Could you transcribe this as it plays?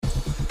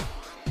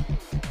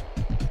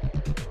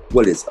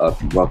What is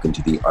up? Welcome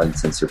to the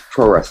Uncensored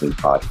Pro Wrestling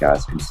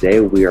Podcast. And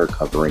today we are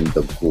covering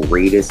the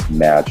greatest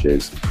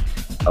matches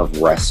of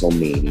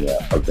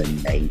WrestleMania of the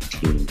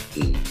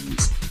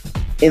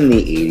 1980s. In the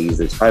 80s,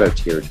 the time of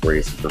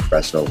territories of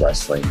professional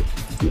wrestling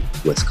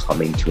was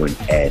coming to an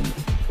end.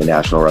 The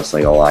National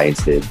Wrestling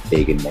Alliance did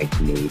big in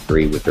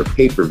 1983 with their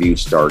pay-per-view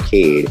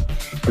Starrcade,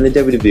 and the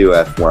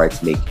WWF wanted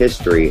to make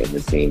history in the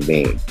same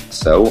vein.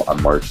 So,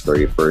 on March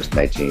 31st,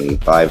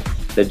 1985,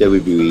 the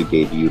WWE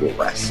debuted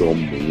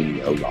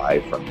WrestleMania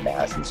live from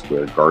Madison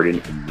Square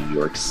Garden in New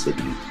York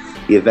City.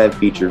 The event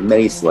featured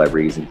many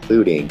celebrities,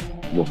 including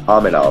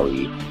Muhammad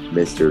Ali,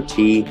 Mr.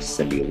 T,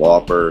 Cyndi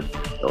Lauper,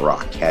 the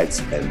Rockettes,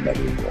 and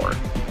many more.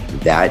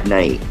 That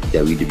night,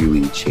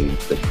 WWE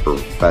changed the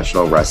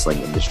professional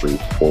wrestling industry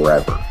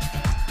forever.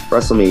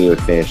 WrestleMania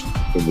would finish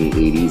in the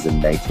 80s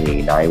and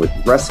 1989 with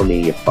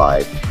WrestleMania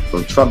 5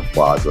 from Trump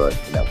Plaza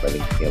in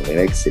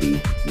Atlantic City,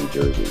 New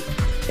Jersey.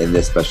 In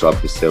this special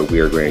episode, we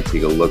are going to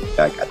take a look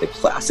back at the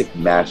classic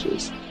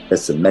matches that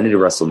cemented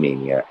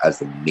WrestleMania as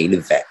the main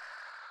event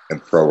in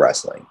pro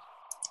wrestling.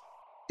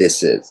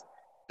 This is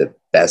the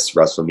best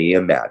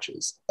WrestleMania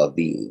matches of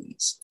the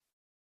 80s.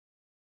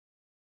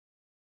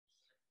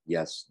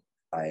 Yes,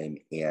 I am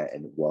Ant,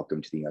 and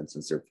welcome to the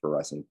Uncensored Pro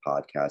Wrestling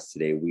Podcast.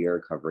 Today, we are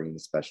covering the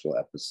special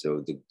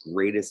episode, the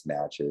greatest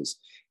matches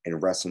in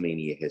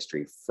WrestleMania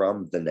history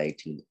from the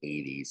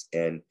 1980s.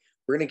 And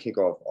we're going to kick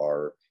off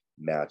our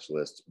match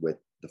list with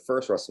the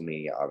first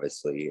WrestleMania,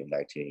 obviously, in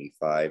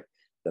 1985.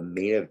 The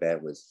main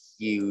event was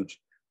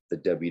huge. The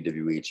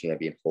WWE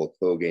Champion Hulk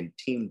Hogan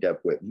teamed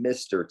up with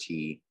Mr.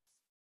 T,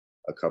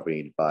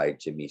 accompanied by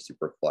Jimmy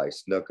Superfly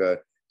Snuka,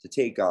 to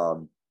take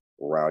on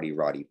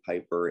Roddy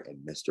Piper and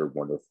Mr.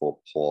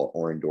 Wonderful Paul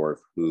Orndorff,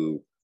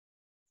 who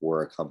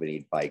were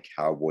accompanied by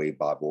Cowboy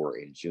Bob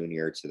Orton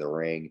Jr. to the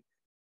ring.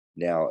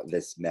 Now,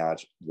 this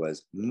match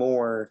was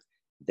more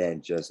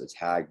than just a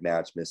tag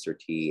match. Mr.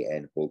 T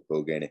and Hulk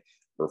Hogan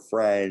were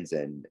friends,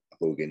 and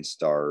Hogan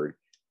starred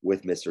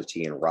with Mr.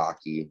 T and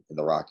Rocky in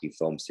the Rocky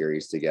film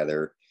series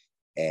together.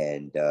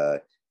 And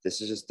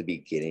this is just the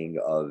beginning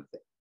of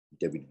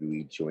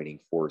WWE joining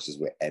forces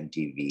with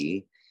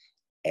MTV.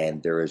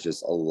 And there was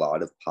just a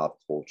lot of pop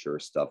culture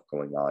stuff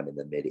going on in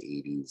the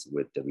mid-80s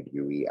with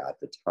WWE at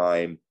the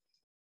time.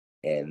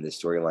 And the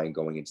storyline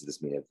going into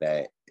this main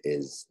event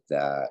is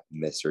that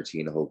Mr. T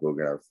and Hulk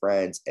Hogan are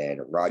friends,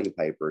 and Roddy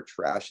Piper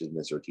trashes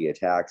Mr. T,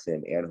 attacks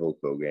him and Hulk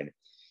Hogan.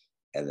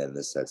 And then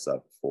this sets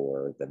up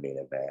for the main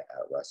event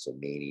at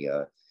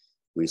WrestleMania.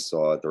 We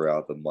saw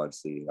throughout the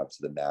months leading up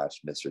to the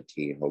match, Mr.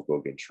 T and Hulk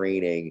Hogan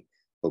training.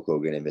 Hulk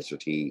Hogan and Mr.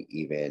 T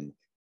even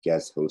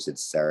guest hosted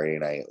Saturday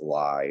Night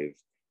Live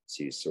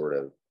to sort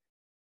of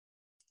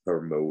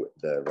promote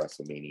the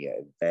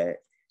WrestleMania event.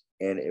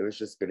 And it was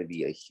just going to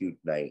be a huge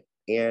night.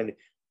 And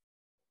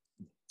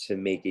to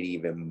make it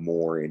even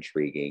more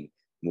intriguing,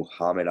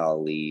 Muhammad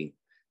Ali,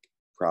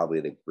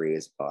 probably the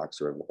greatest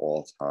boxer of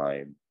all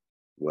time,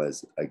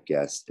 was a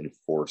guest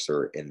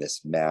enforcer in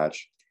this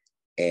match.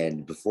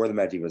 And before the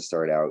match even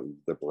started out,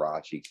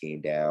 Liberace came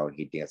down.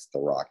 He danced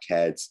with the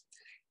Rockettes.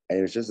 And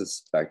it was just a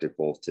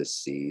spectacle to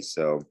see.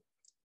 So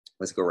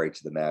let's go right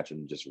to the match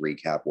and just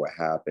recap what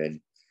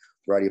happened.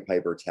 Roddy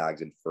Piper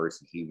tags in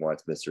first, and he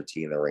wants Mr.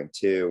 T in the ring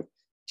too.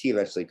 T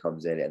eventually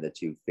comes in, and the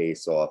two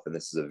face off. And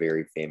this is a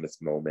very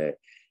famous moment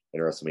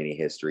in WrestleMania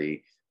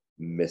history.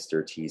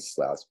 Mr. T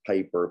slaps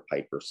Piper.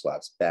 Piper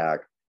slaps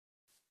back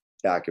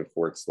and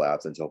forth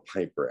slaps until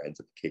Piper ends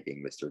up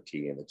kicking Mr.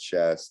 T in the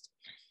chest.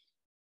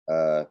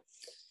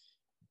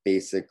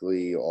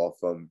 Basically, all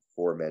from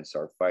four men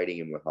start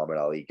fighting, and Muhammad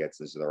Ali gets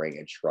into the ring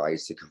and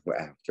tries to go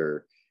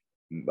after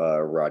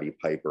Roddy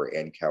Piper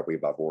and Cowboy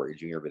Bob Orton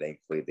Jr., but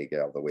thankfully they get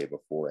out of the way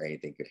before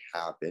anything could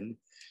happen.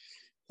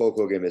 Hulk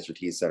Hogan and Mr.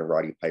 T send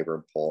Roddy Piper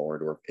and Paul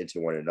Orndorff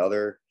into one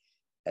another,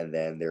 and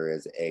then there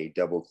is a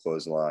double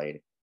clothesline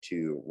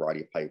to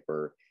Roddy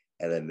Piper,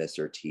 and then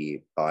Mr.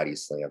 T body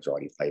slams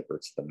Roddy Piper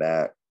to the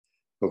mat.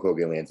 Hulk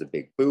Hogan lands a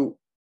big boot,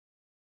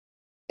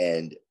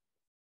 and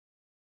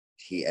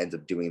he ends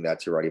up doing that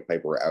to Roddy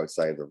Piper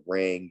outside of the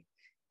ring.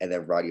 And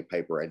then Roddy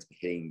Piper ends up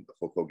hitting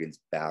Hulk Hogan's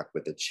back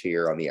with a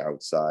chair on the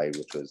outside,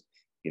 which was,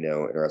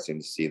 interesting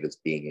to see this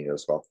being,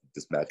 this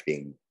match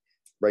being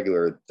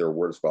regular. There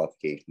were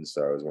disqualifications,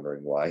 so I was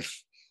wondering why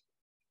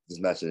this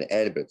match didn't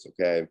end, but it's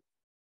okay.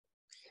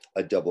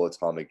 A double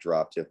atomic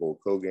drop to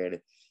Hulk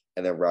Hogan,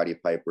 and then Roddy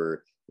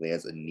Piper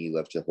lands a knee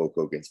lift to Hulk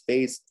Hogan's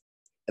face.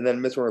 And then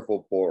Mr.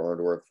 Wonderful Paul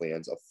Orndorff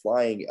lands a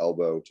flying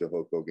elbow to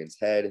Hulk Hogan's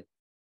head.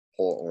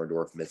 Paul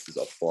Orndorff misses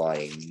a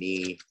flying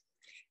knee.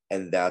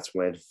 And that's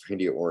when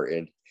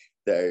Cowboy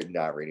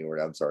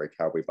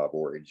Bob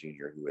Orton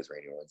Jr., who is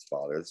Randy Orton's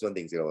father. This is when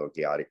things get a little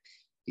chaotic.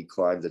 He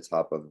climbs the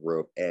top of the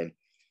rope, and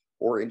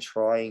Orton,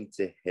 trying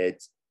to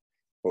hit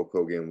Hulk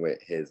Hogan with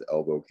his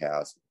elbow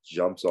cast,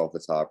 jumps off the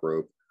top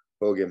rope.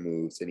 Hogan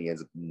moves, and he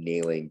ends up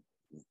nailing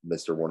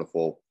Mr.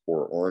 Wonderful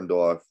for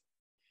Orndorff.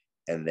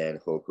 And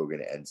then Hulk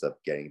Hogan ends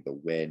up getting the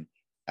win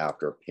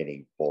after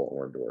pinning Paul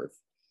Orndorff.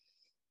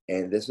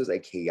 And this was a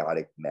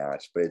chaotic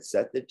match, but it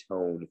set the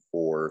tone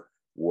for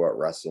what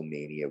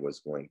WrestleMania was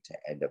going to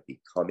end up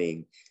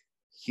becoming.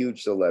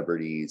 Huge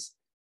celebrities,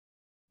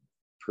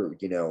 for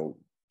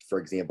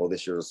example,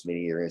 this year's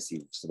WrestleMania, you're going to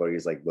see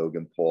celebrities like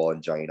Logan Paul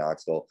and Johnny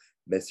Knoxville.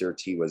 Mr.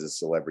 T was a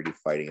celebrity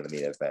fighting in the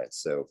main event.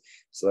 So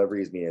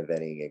celebrities main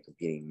eventing and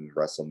competing in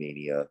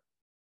WrestleMania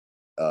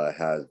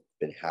has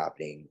been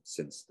happening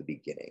since the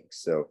beginning.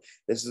 So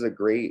this is a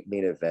great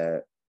main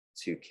event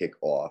to kick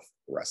off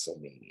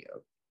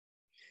WrestleMania.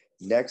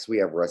 Next, we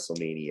have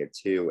WrestleMania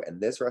 2,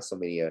 and this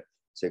WrestleMania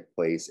took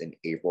place in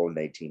April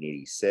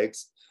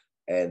 1986,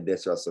 and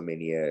this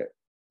WrestleMania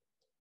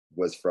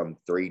was from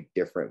 3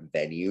 different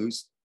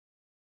venues: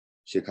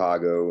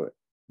 Chicago,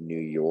 New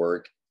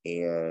York,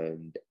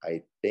 and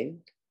I think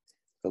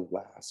the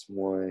last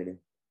one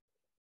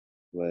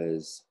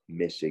was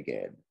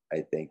Michigan,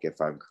 I think, if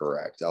I'm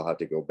correct. I'll have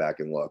to go back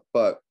and look.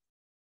 But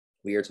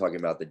we are talking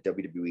about the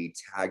WWE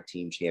Tag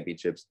Team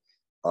Championships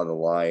on the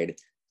line.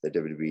 The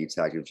WWE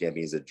Tag Team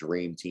Champions, a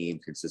dream team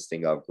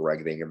consisting of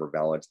Greg the Hammer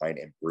Valentine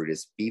and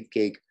Brutus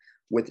Beefcake,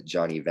 with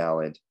Johnny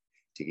Valent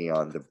taking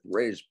on the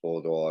British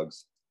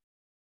Bulldogs,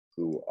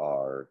 who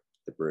are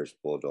the British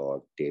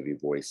Bulldog, Davey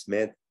Boy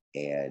Smith,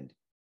 and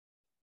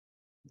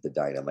the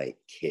Dynamite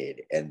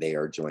Kid. And they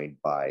are joined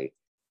by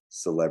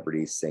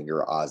celebrity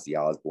singer Ozzy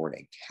Osbourne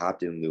and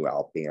Captain Lou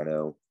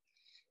Albano.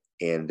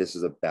 And this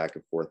is a back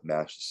and forth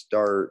match to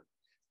start.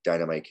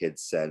 Dynamite Kid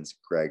sends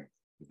Greg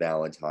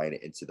Valentine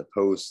into the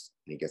post,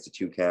 and he gets a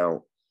 2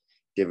 count.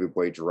 Davey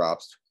Boy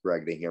drops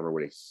Greg the Hammer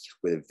with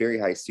a very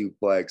high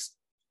suplex.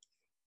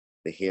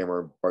 The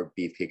Hammer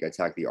Beefcake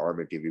attack the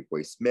arm of Davey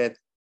Boy Smith.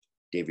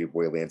 Davey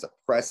Boy lands a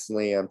press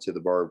slam to the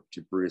bar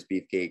to Brutus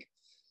Beefcake,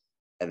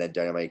 and then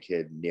Dynamite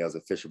Kid nails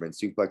a fisherman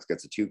suplex,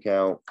 gets a 2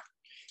 count.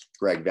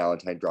 Greg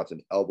Valentine drops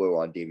an elbow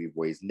on Davey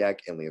Boy's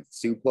neck and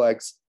lands a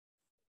suplex.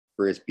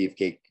 Brutus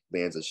Beefcake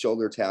lands a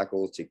shoulder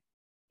tackle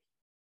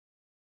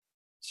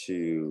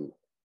to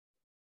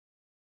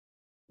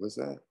what's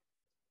that?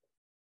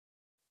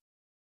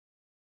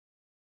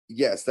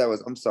 Yes, that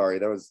was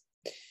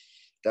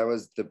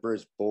the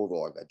British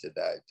Bulldog that did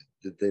that.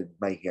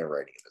 My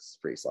handwriting in this is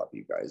pretty sloppy,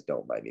 you guys.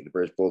 Don't mind me. The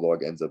British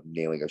Bulldog ends up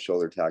nailing a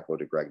shoulder tackle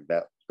to Greg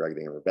the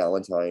Hammer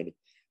Valentine.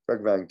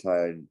 Greg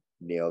Valentine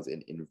nails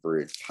an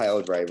inverted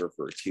pile driver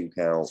for a 2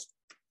 count.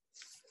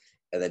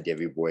 And then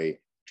Davey Boy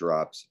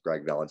drops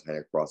Greg Valentine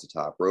across the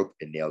top rope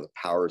and nails a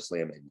power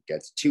slam and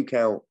gets 2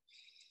 count.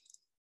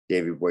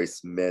 Davey Boy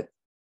Smith.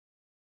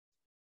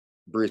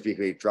 Brutus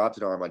Beefcake drops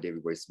an arm on Davey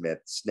Boy Smith,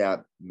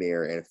 snap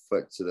mare, and a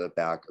foot to the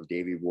back of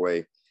Davey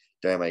Boy.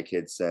 Dynamite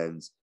Kid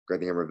sends Greg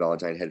the Hammer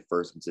Valentine head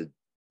first into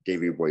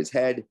Davey Boy's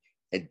head,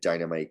 and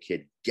Dynamite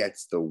Kid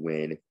gets the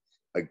win.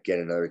 Again,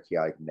 another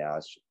chaotic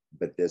match,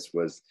 but this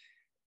was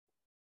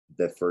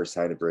the first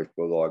time the British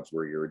Bulldogs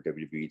were your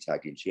WWE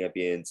Tag Team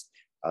Champions.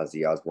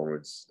 Ozzy Osbourne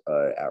was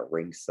at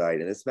ringside,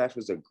 and this match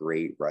was a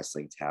great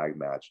wrestling tag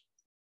match.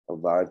 A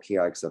lot of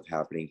chaotic stuff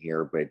happening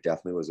here, but it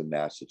definitely was a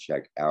match to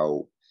check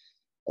out.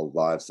 A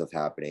lot of stuff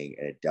happening,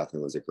 and it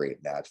definitely was a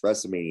great match.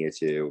 WrestleMania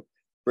 2,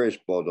 British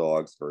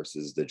Bulldogs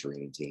versus the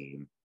Dream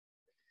Team.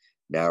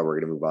 Now we're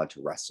going to move on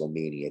to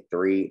WrestleMania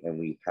 3, and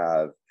we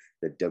have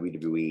the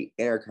WWE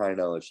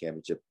Intercontinental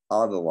Championship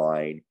on the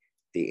line.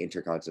 The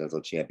Intercontinental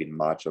Champion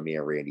Macho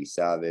Man Randy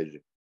Savage,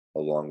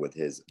 along with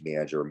his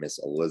manager Miss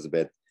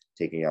Elizabeth,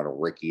 taking on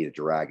Ricky the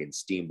Dragon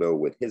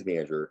Steamboat with his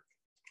manager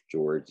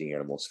George the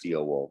Animal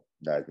Steel. Well,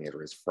 not his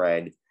manager, his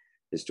friend.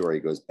 The story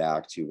goes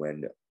back to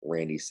when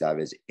Randy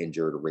Savage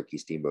injured Ricky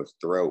Steamboat's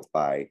throat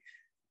by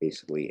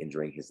basically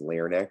injuring his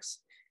larynx.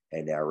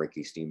 And now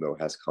Ricky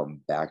Steamboat has come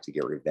back to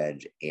get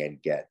revenge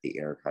and get the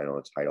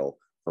Intercontinental title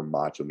from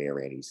Macho Man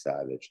Randy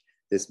Savage.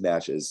 This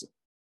match is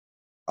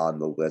on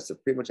the list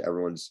of pretty much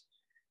everyone's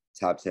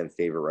top 10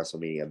 favorite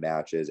WrestleMania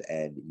matches,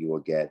 and you will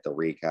get the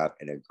recap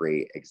and a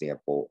great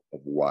example of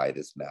why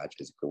this match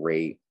is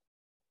great.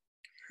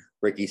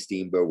 Ricky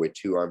Steamboat with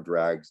 2 arm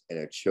drags and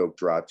a choke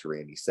drop to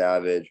Randy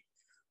Savage.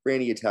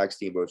 Randy attacks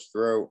Steamboat's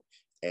throat,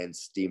 and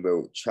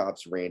Steamboat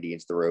chops Randy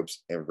into the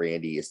ropes, and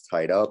Randy is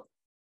tied up.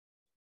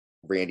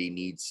 Randy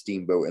needs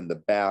Steamboat in the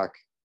back,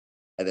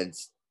 and then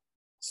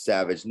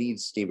Savage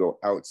needs Steamboat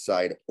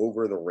outside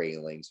over the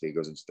railing, so he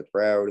goes into the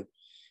crowd.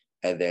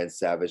 And then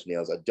Savage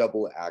nails a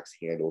double axe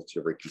handle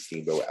to Ricky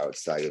Steamboat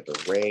outside of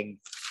the ring.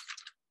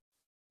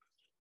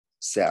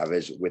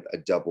 Savage with a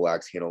double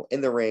axe handle in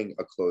the ring,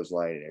 a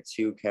clothesline, and a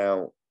 2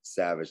 count.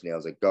 Savage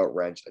nails a gut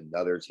wrench,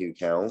 another 2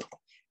 count.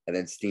 And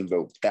then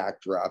Steamboat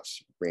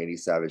backdrops Randy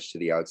Savage to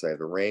the outside of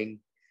the ring.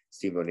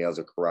 Steamboat nails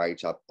a karate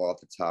chop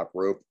off the top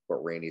rope,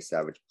 but Randy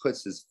Savage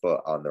puts his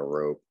foot on the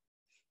rope.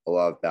 A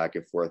lot of back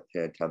and forth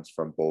pin attempts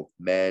from both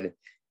men.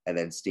 And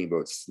then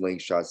Steamboat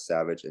slingshots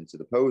Savage into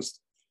the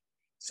post.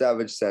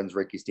 Savage sends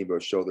Ricky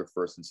Steamboat shoulder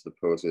first into the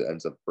post. It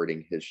ends up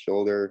hurting his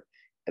shoulder.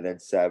 And then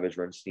Savage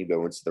runs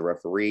Steamboat into the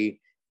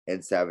referee.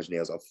 And Savage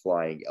nails a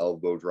flying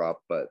elbow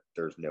drop, but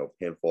there's no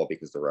pinfall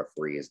because the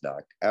referee is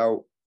knocked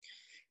out.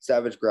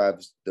 Savage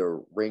grabs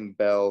the ring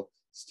bell.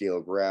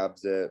 Steel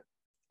grabs it.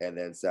 And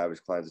then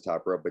Savage climbs the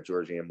top rope, but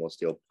George Animal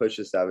Steel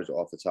pushes Savage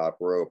off the top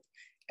rope.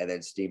 And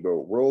then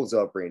Steamboat rolls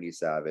up Randy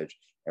Savage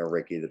and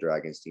Ricky the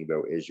Dragon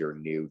Steamboat is your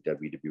new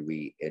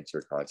WWE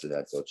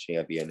Intercontinental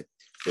Champion.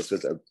 This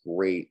was a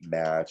great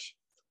match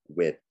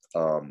with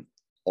a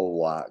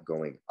lot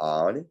going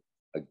on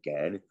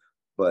again,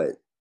 but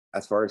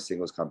as far as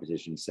singles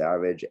competition,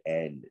 Savage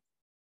and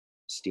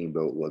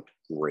Steamboat looked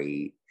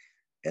great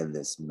in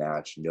this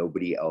match.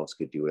 Nobody else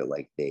could do it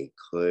like they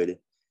could.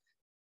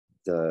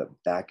 The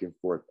back and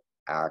forth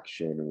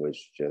action was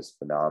just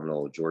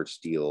phenomenal. George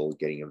Steele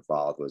getting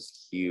involved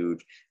was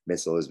huge.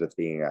 Miss Elizabeth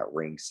being at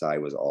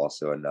ringside was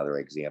also another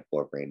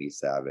example of Randy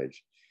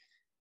Savage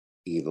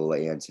evil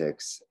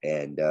antics.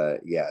 And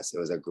yes, it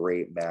was a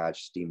great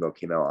match. Steamboat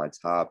came out on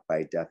top.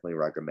 I definitely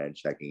recommend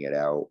checking it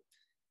out.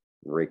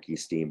 Ricky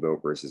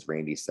Steamboat versus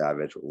Randy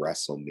Savage,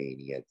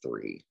 WrestleMania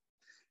 3.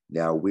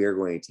 Now we are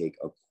going to take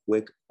a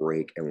quick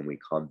break, and when we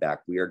come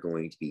back, we are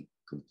going to be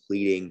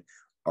completing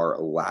our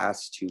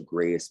last two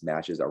greatest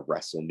matches of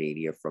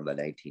WrestleMania from the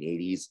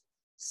 1980s.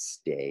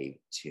 Stay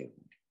tuned.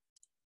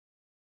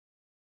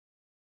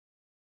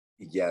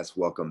 Yes,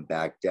 welcome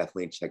back.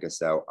 Definitely check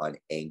us out on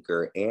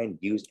Anchor and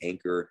use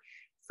Anchor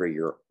for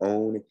your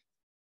own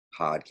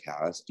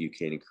podcast. You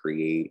can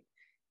create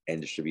and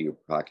distribute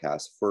a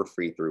podcast for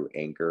free through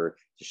Anchor.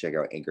 Just check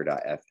out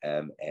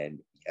anchor.fm. And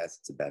yes,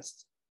 it's the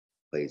best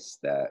place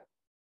that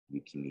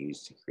you can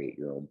use to create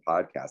your own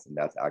podcast. And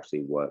that's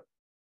actually what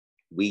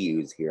we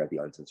use here at the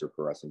Uncensored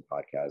Pro Wrestling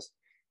Podcast,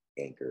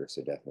 Anchor.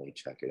 So definitely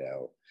check it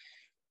out.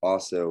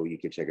 Also, you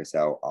can check us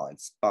out on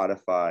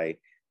Spotify,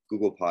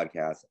 Google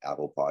Podcasts,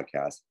 Apple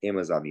Podcasts,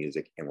 Amazon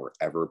Music, and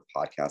wherever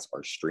podcasts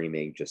are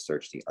streaming. Just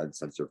search the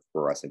Uncensored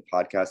Pro Wrestling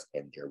Podcast,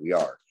 and there we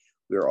are.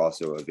 We are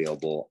also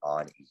available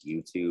on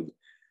YouTube.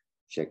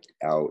 Check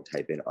out,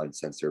 type in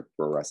Uncensored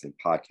Pro Wrestling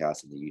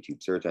Podcast in the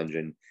YouTube search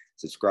engine.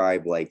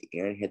 Subscribe, like,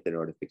 and hit the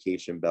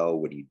notification bell.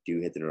 When you do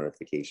hit the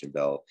notification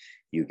bell,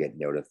 you get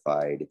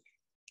notified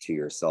to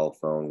your cell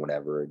phone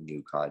whenever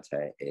new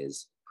content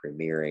is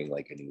premiering,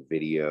 like a new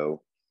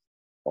video.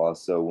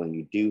 Also, when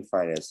you do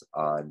find us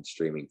on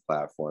streaming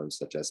platforms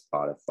such as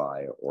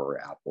Spotify or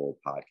Apple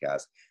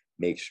Podcasts,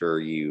 make sure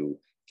you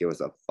give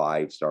us a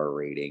 5-star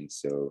rating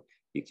so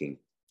you can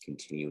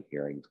continue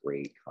hearing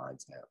great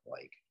content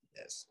like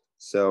this.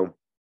 So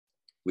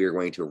we are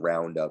going to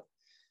round up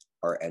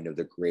our end of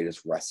the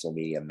greatest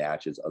WrestleMania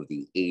matches of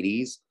the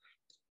 80s.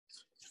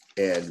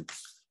 And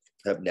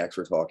up next,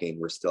 we're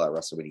still at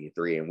WrestleMania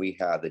 3, and we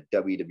have the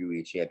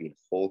WWE Champion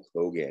Hulk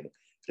Hogan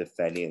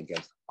defending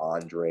against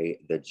Andre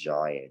the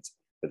Giant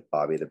with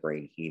Bobby the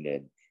Brain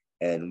Heenan.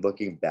 And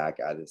looking back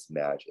at this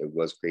match, it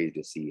was crazy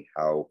to see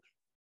how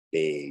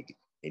big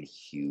and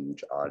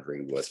huge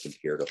Andre was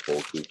compared to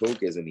Hulk, who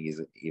Hulk isn't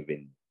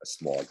even a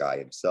small guy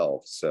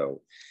himself.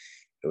 So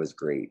it was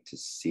great to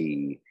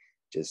see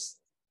just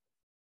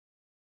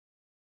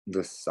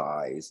the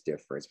size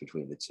difference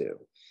between the two.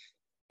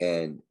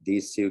 And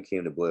these two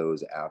came to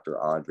blows after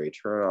Andre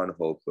turned on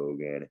Hulk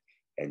Hogan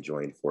and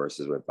joined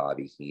forces with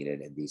Bobby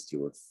Heenan. And these two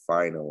were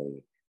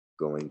finally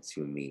going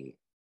to meet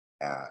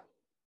at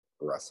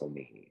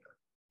WrestleMania.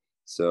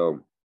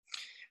 So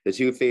the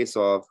two face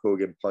off.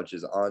 Hogan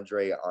punches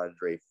Andre.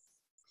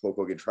 Hulk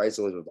Hogan tries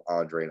to live with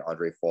Andre, and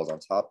Andre falls on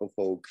top of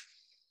Hulk.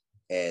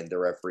 And the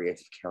referee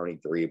ended counting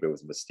 3, but it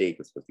was a mistake. It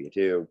was supposed to be a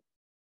 2.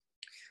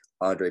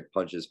 Andre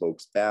punches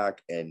Hulk's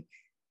back, and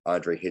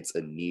Andre hits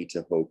a knee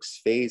to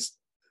Hulk's face.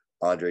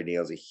 Andre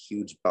nails a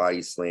huge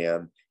body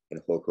slam,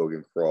 and Hulk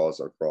Hogan crawls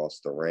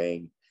across the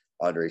ring.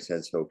 Andre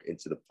sends Hulk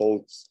into the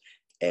posts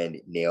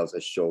and nails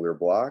a shoulder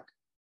block.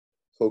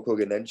 Hulk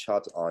Hogan then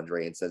chops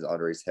Andre and sends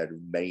Andre's head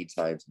many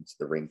times into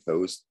the ring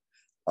post.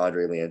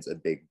 Andre lands a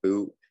big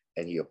boot,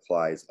 and he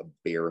applies a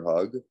bear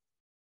hug.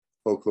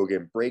 Hulk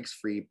Hogan breaks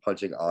free,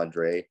 punching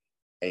Andre,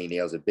 and he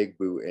nails a big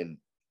boot,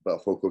 but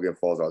Hulk Hogan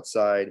falls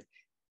outside.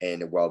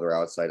 And while they're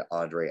outside,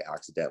 Andre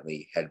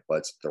accidentally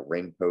headbutts the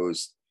ring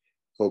post.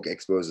 Hulk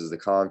exposes the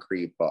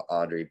concrete, but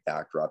Andre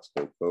backdrops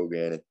Hulk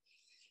Hogan.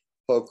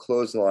 Hulk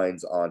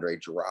clotheslines Andre,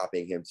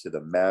 dropping him to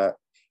the mat.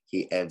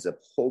 He ends up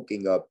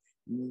hulking up,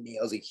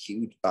 nails a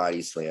huge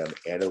body slam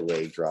and a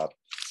leg drop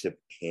to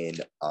pin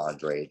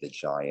Andre the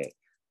Giant.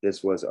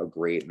 This was a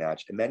great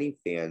match, and many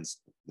fans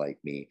like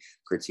me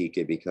critique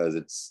it because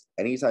it's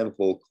anytime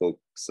Hulk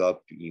hooks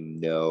up,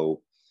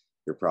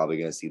 you're probably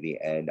going to see the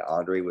end.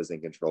 Andre was in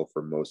control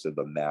for most of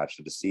the match.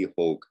 So to see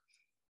Hulk,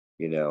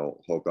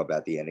 Hulk up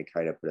at the end, it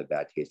kind of put a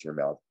bad taste in your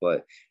mouth.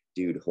 But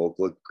dude, Hulk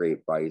looked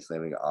great body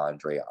slamming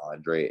Andre.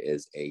 Andre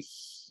is a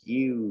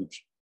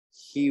huge,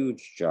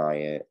 huge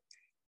giant.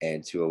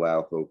 And to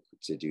allow Hulk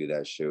to do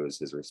that shows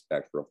his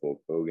respect for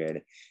Hulk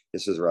Hogan.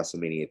 This was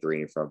WrestleMania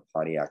 3 from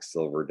Pontiac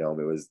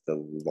Silverdome. It was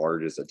the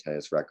largest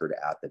attendance record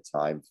at the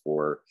time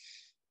for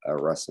a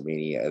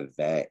WrestleMania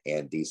event.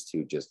 And these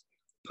two just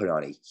put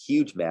on a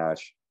huge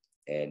match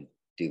and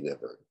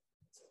delivered.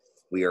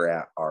 We are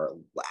at our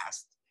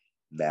last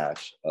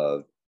match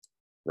of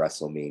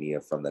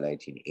WrestleMania from the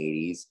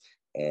 1980s,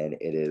 and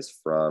it is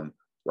from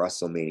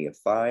WrestleMania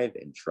 5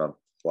 in Trump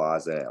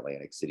Plaza in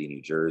Atlantic City,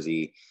 New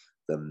Jersey.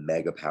 The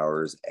Mega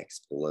Powers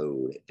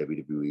explode.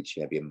 WWE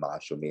Champion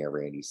Macho Man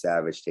Randy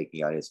Savage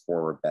taking on his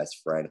former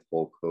best friend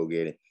Hulk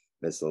Hogan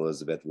Miss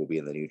Elizabeth will be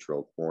in the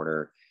neutral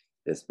corner.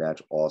 This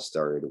match all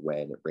started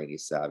when Randy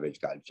Savage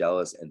got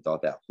jealous and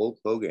thought that Hulk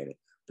Hogan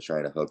was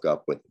trying to hook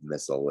up with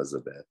Miss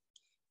Elizabeth.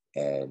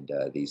 And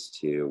these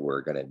two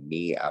were going to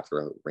meet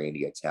after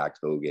Randy attacked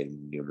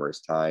Hogan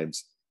numerous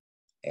times.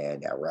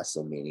 And at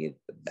WrestleMania,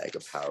 the mega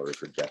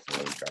powers were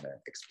definitely going to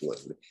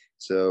explode.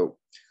 So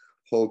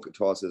Hulk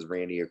tosses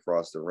Randy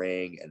across the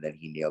ring, and then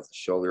he nails a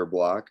shoulder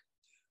block.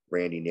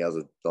 Randy nails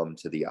a thumb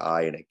to the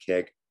eye and a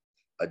kick,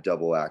 a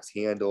double axe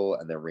handle,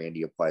 and then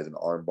Randy applies an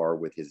armbar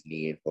with his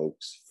knee in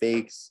Hulk's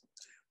face.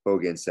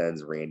 Hogan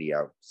sends Randy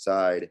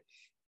outside,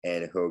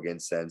 and Hogan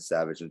sends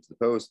Savage into the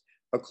post,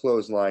 a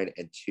clothesline,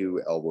 and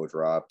 2 elbow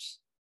drops.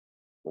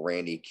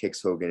 Randy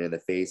kicks Hogan in the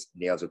face,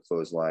 nails a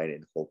clothesline,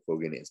 and Hulk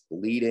Hogan is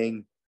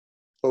bleeding.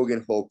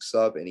 Hogan hulks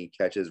up, and he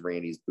catches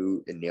Randy's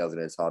boot and nails an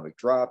atomic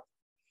drop.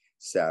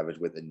 Savage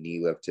with a knee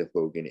lift to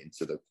Hogan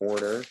into the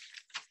corner.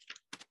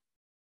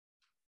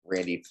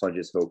 Randy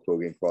plunges Hulk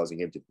Hogan, causing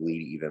him to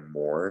bleed even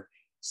more.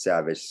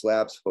 Savage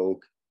slaps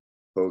Hulk.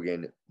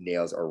 Hogan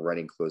nails a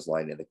running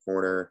clothesline in the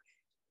corner.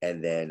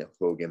 And then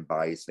Hogan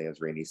body slams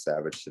Randy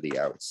Savage to the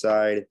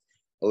outside.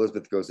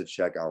 Elizabeth goes to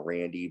check on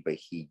Randy, but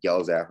he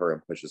yells at her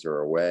and pushes her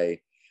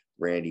away.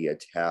 Randy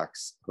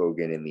attacks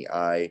Hogan in the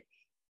eye.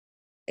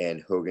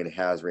 And Hogan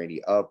has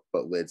Randy up,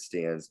 but Liz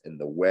stands in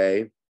the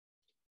way.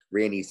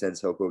 Randy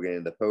sends Hulk Hogan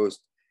in the post.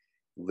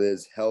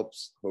 Liz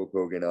helps Hulk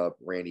Hogan up.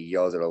 Randy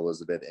yells at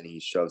Elizabeth, and he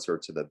shoves her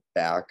to the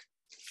back.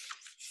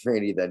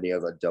 Randy then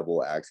nails a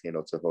double axe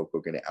handle to Hulk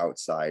Hogan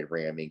outside,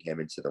 ramming him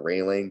into the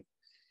railing.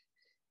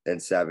 Then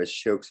Savage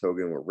chokes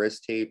Hogan with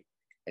wrist tape,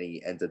 and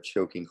he ends up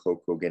choking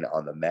Hulk Hogan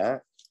on the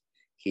mat.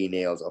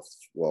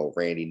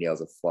 Randy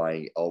nails a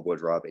flying elbow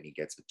drop, and he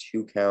gets a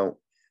 2 count.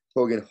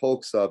 Hogan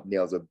hulks up,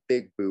 nails a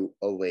big boot,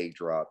 a leg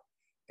drop,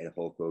 and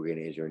Hulk Hogan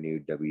is your new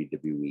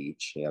WWE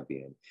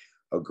champion.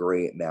 A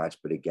great match,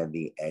 but again,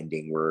 the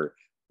ending where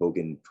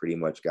Hogan pretty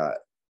much got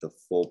the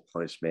full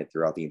punishment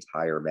throughout the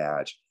entire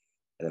match,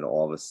 and then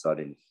all of a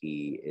sudden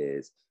he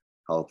is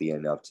healthy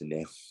enough to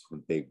nail a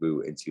big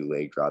boot and 2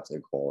 leg drops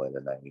and call it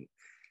a night.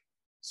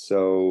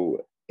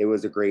 So it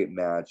was a great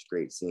match,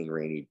 great seeing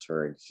Randy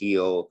turn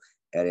heel,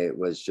 and it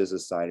was just a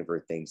sign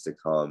for things to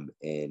come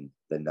in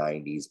the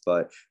 90s.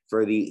 But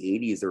for the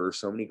 80s, there were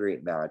so many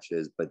great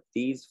matches, but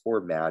these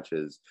 4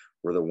 matches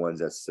were the ones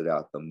that stood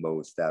out the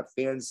most that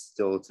fans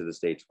still to this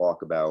day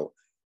talk about.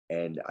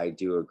 And I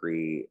do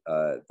agree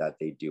that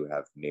they do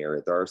have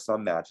merit. There are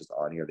some matches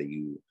on here that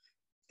you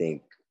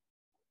think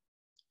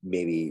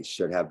maybe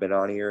should have been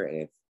on here.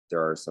 And if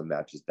there are some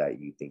matches that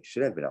you think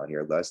should have been on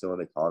here, let us know in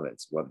the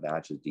comments. What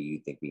matches do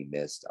you think we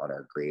missed on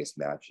our greatest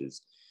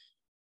matches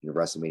in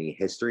WrestleMania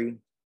history,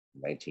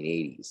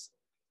 1980s?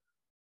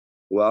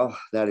 Well,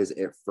 that is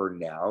it for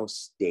now.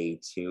 Stay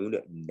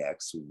tuned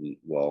next week.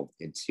 Well,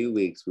 in 2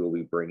 weeks, we'll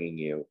be bringing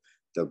you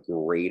the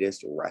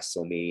greatest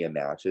WrestleMania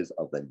matches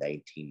of the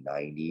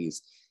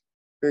 1990s.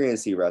 You're going to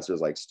see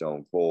wrestlers like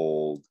Stone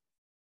Cold,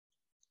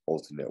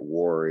 Ultimate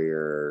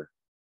Warrior,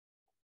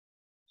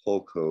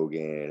 Hulk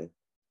Hogan,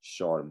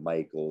 Shawn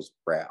Michaels,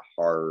 Bret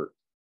Hart,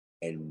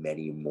 and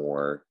many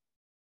more.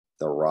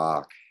 The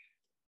Rock.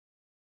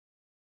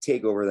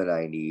 Take over the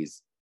 90s.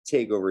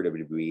 Take over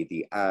WWE.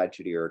 The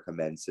Attitude Era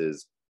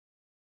commences.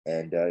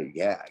 And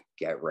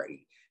get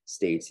ready.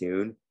 Stay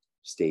tuned.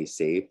 Stay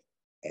safe.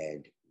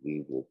 And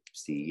we will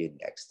see you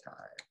next time.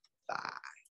 Bye.